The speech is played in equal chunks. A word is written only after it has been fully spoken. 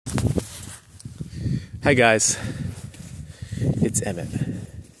Hi guys, it's Emmett.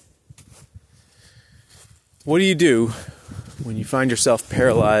 What do you do when you find yourself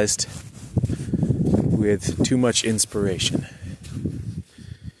paralyzed with too much inspiration?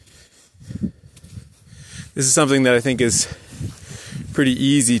 This is something that I think is pretty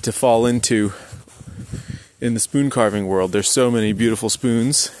easy to fall into in the spoon carving world. There's so many beautiful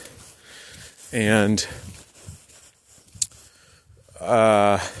spoons, and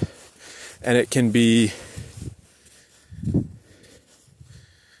it can be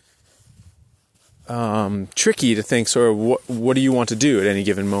tricky to think sort of what do you want to do at any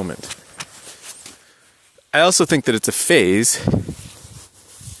given moment. I also think that it's a phase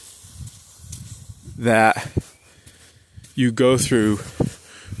that you go through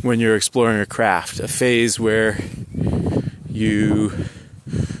when you're exploring a craft, a phase where you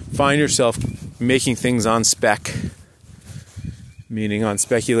find yourself making things on spec, meaning on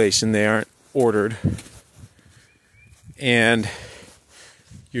speculation. They aren't ordered, and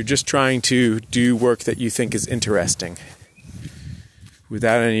you're just trying to do work that you think is interesting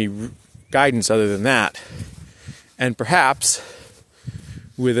without any guidance other than that, and perhaps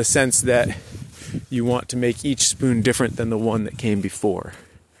with a sense that you want to make each spoon different than the one that came before.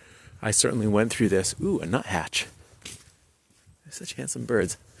 I certainly went through this. Ooh, a nuthatch. They're such handsome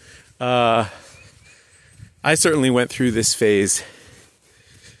birds. I certainly went through this phase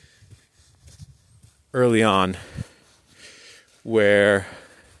early on where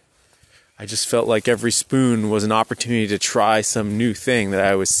I just felt like every spoon was an opportunity to try some new thing that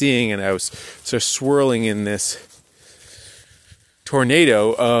I was seeing, and I was sort of swirling in this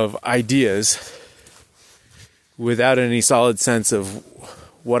tornado of ideas without any solid sense of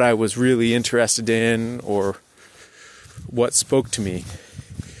what I was really interested in or what spoke to me.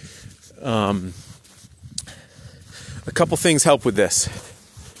 A couple things help with this.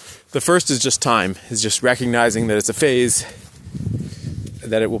 The first is just time, is just recognizing that it's a phase,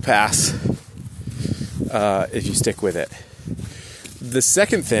 that it will pass if you stick with it. The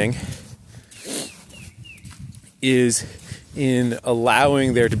second thing is in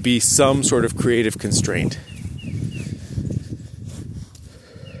allowing there to be some sort of creative constraint.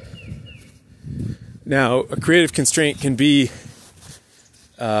 Now, a creative constraint can be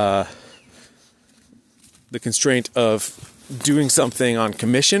the constraint of doing something on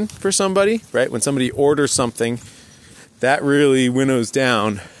commission for somebody, right? When somebody orders something, that really winnows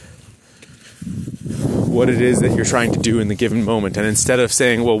down what it is that you're trying to do in the given moment. And instead of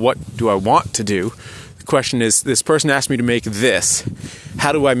saying, well, what do I want to do? The question is, this person asked me to make this.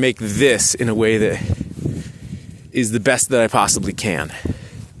 How do I make this in a way that is the best that I possibly can?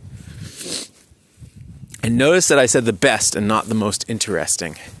 And notice that I said the best and not the most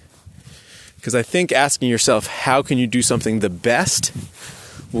interesting. Because I think asking yourself, how can you do something the best,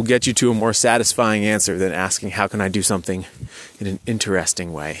 will get you to a more satisfying answer than asking, how can I do something in an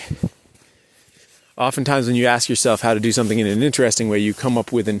interesting way? Oftentimes when you ask yourself how to do something in an interesting way, you come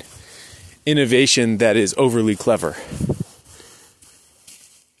up with an innovation that is overly clever.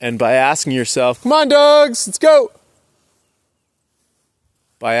 And by asking yourself, come on dogs, let's go!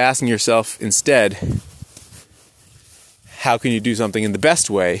 By asking yourself instead, how can you do something in the best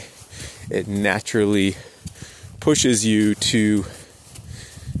way, it naturally pushes you to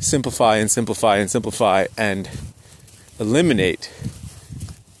simplify and simplify and simplify and eliminate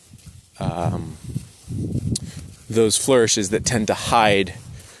those flourishes that tend to hide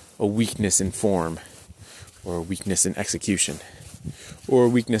a weakness in form, or a weakness in execution, or a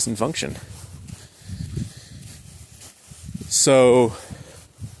weakness in function. So,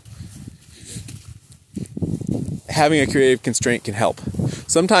 having a creative constraint can help.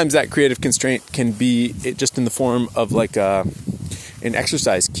 Sometimes that creative constraint can be just in the form of like an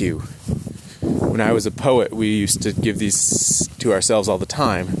exercise cue. When I was a poet, we used to give these to ourselves all the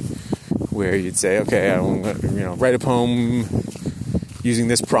time, where you'd say, okay, I'm going to write a poem using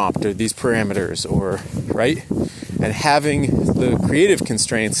this prompt or these parameters, or right? And having the creative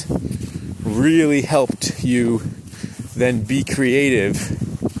constraints really helped you then be creative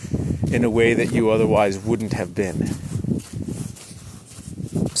in a way that you otherwise wouldn't have been.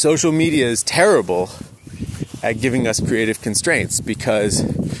 Social media is terrible at giving us creative constraints because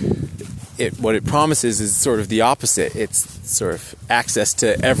what it promises is sort of the opposite. It's sort of access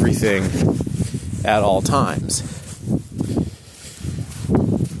to everything at all times.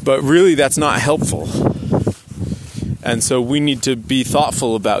 But really that's not helpful. And so we need to be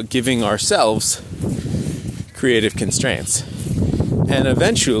thoughtful about giving ourselves creative constraints. And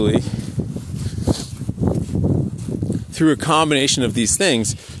eventually, through a combination of these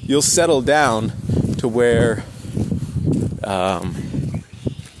things, you'll settle down to where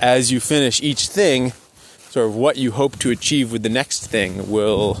as you finish each thing, sort of what you hope to achieve with the next thing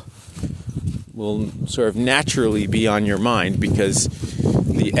will sort of naturally be on your mind, because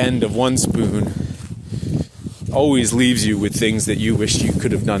the end of one spoon always leaves you with things that you wish you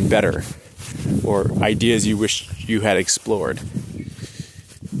could have done better, or ideas you wish you had explored.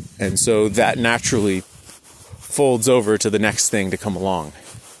 And so that naturally folds over to the next thing to come along.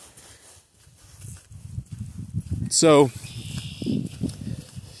 So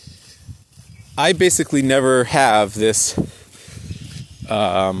I basically never have this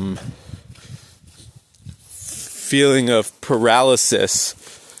feeling of paralysis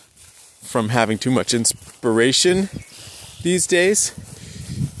from having too much inspiration these days,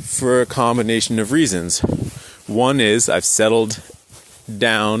 for a combination of reasons. One is I've settled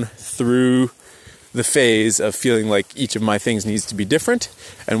down through the phase of feeling like each of my things needs to be different,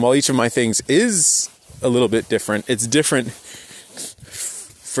 and while each of my things is a little bit different, it's different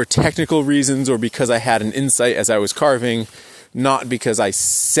for technical reasons or because I had an insight as I was carving, not because I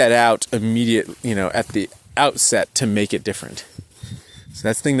set out at the outset to make it different. So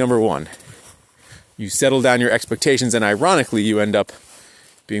that's thing number one. You settle down your expectations, and ironically, you end up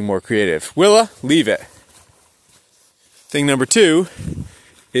being more creative. Willa, leave it. Thing number two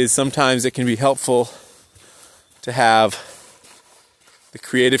is sometimes it can be helpful to have the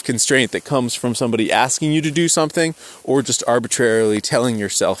creative constraint that comes from somebody asking you to do something, or just arbitrarily telling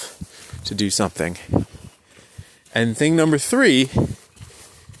yourself to do something. And thing number three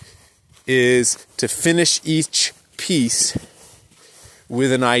is to finish each piece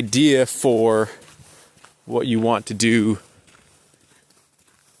with an idea for what you want to do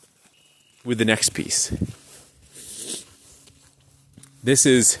with the next piece. This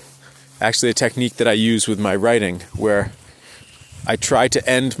is actually a technique that I use with my writing, where I try to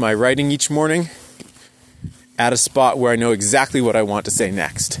end my writing each morning at a spot where I know exactly what I want to say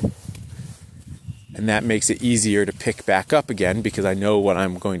next. And that makes it easier to pick back up again, because I know what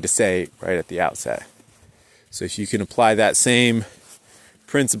I'm going to say right at the outset. So if you can apply that same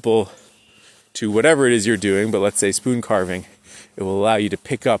principle to whatever it is you're doing, but let's say spoon carving, it will allow you to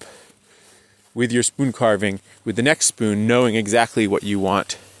pick up with your spoon carving with the next spoon, knowing exactly what you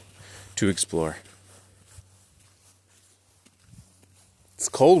want to explore. It's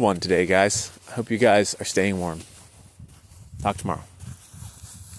a cold one today, guys. I hope you guys are staying warm. Talk tomorrow.